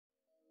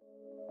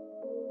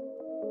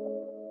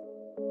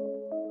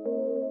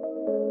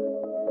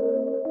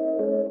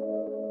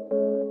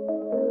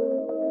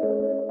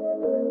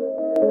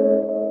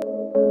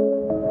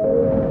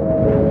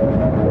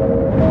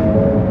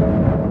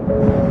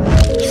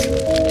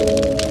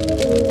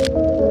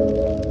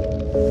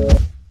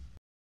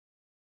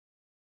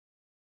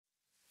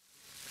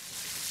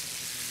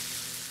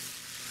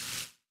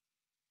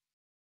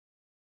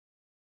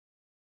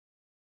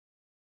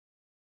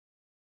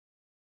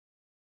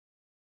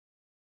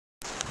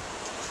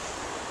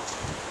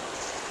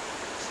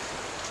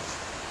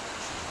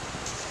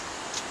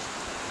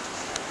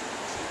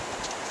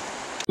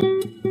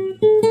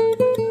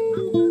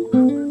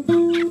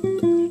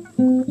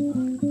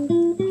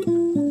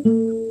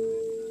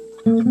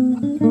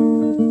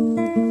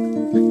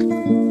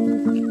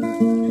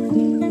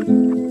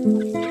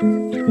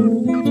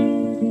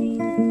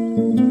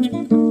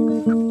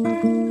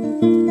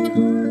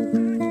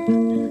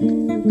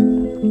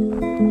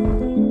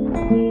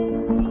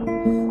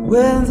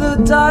When the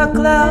dark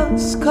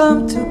clouds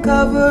come to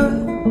cover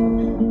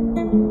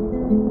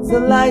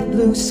the light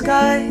blue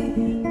sky,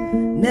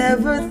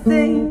 never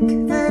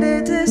think that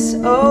it is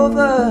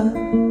over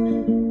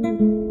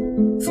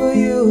for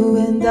you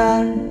and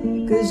I.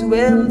 'Cause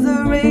when the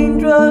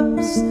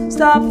raindrops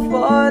stop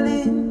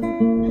falling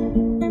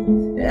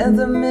and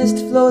the mist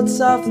floats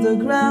off the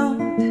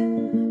ground,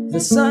 the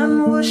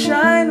sun will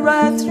shine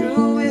right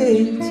through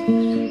it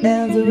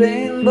and the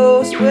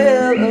rainbows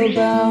will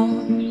abound.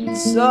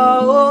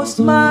 So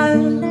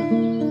smile,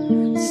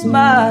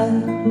 smile,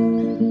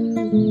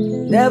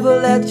 never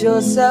let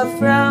yourself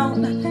frown.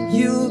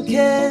 You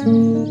can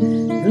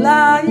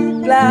glide,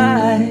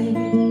 glide,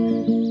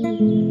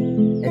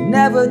 and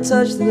never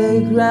touch the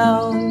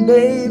ground,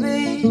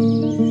 baby.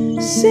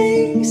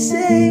 Sing,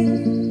 sing,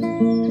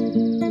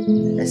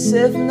 as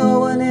if no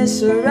one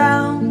is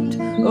around.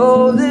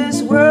 Oh,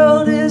 this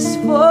world is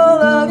full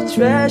of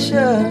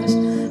treasures.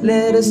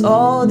 Let us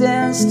all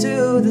dance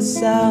to the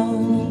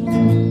sound.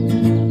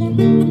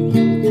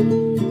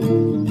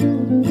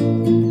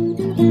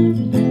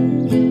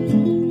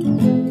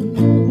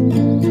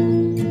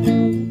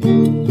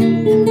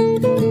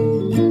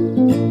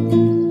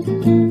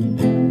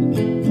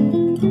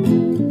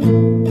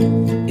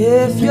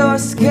 If you're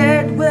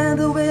scared when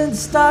the winds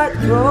start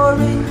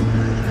roaring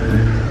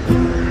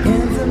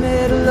in the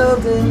middle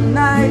of the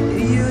night,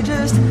 you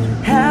just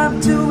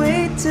have to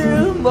wait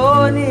till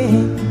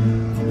morning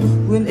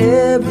when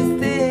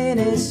everything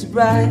is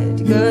bright.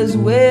 'Cause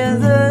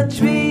when the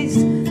trees,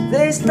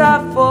 they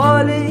stop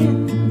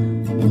falling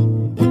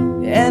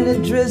and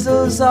it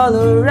drizzles all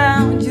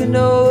around, you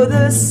know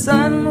the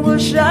sun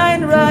will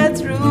shine right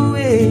through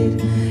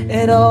it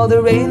and all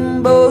the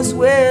rainbows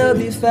will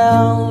be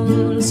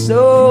found.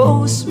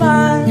 So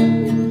smile,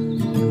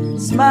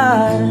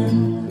 smile,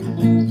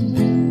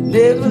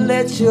 never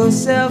let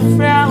yourself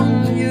frown.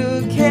 You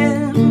can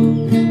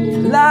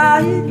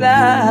glide,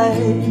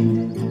 glide,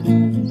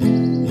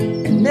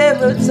 and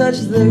never touch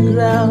the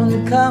ground.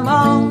 Come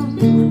on,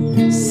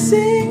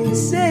 sing,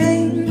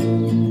 sing,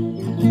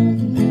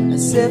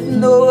 as if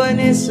no one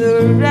is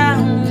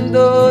around.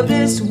 Oh,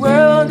 this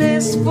world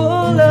is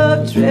full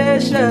of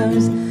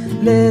treasures.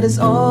 Let us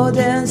all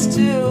dance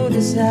to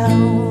the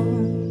sound.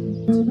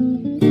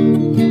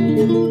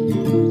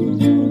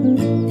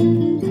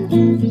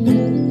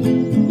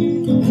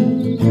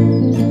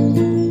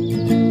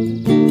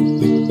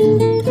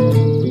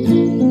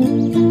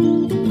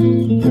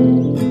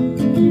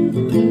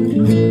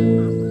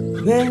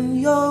 When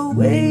you're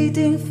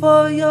waiting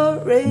for your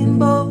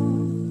rainbow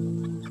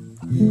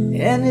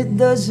and it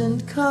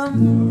doesn't come,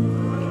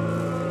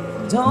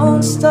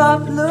 don't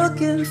stop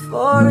looking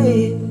for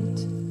it.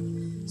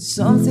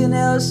 Something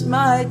else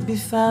might be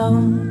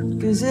found.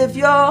 'Cause if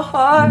your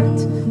heart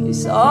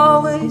is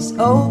always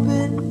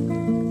open,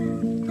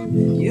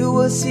 you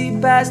will see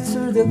past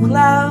through the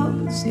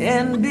clouds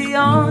and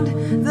beyond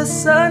the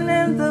sun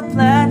and the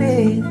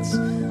planets.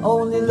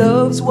 Only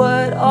love's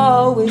what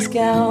always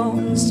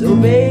counts. So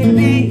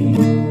baby,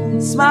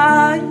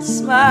 smile,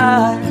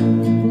 smile,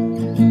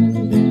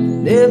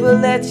 never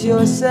let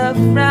yourself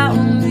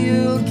frown.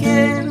 You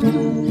can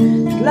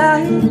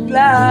glide,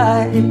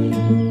 glide,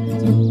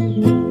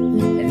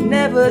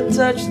 never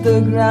touch the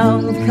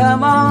ground.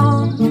 Come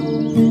on,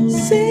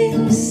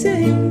 sing,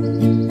 sing,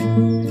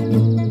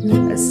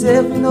 as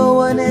if no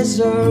one is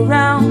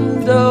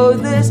around. Oh,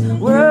 this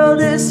world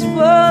is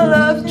full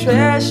of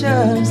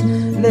treasures.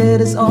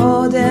 Let us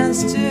all dance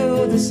to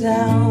the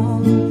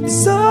sound.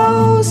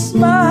 So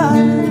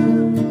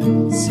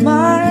smile,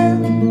 smile,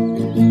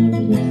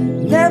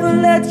 never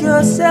let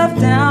yourself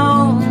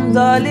down,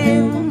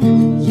 darling.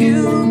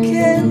 You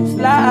can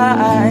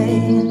fly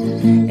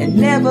and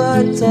never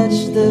touch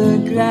the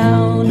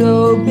ground.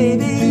 Oh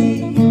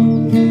baby,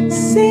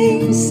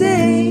 sing,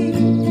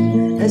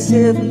 sing, as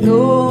if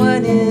no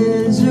one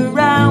is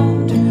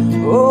around.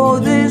 Oh,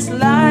 this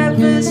life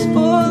is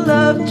full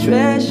of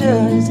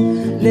treasures.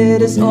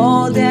 Let us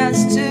all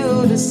dance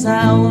to the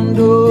sound.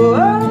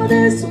 Oh,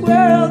 this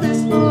world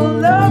is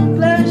full of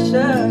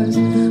pleasures,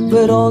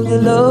 but only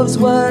love's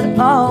what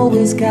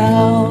always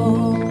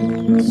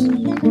counts.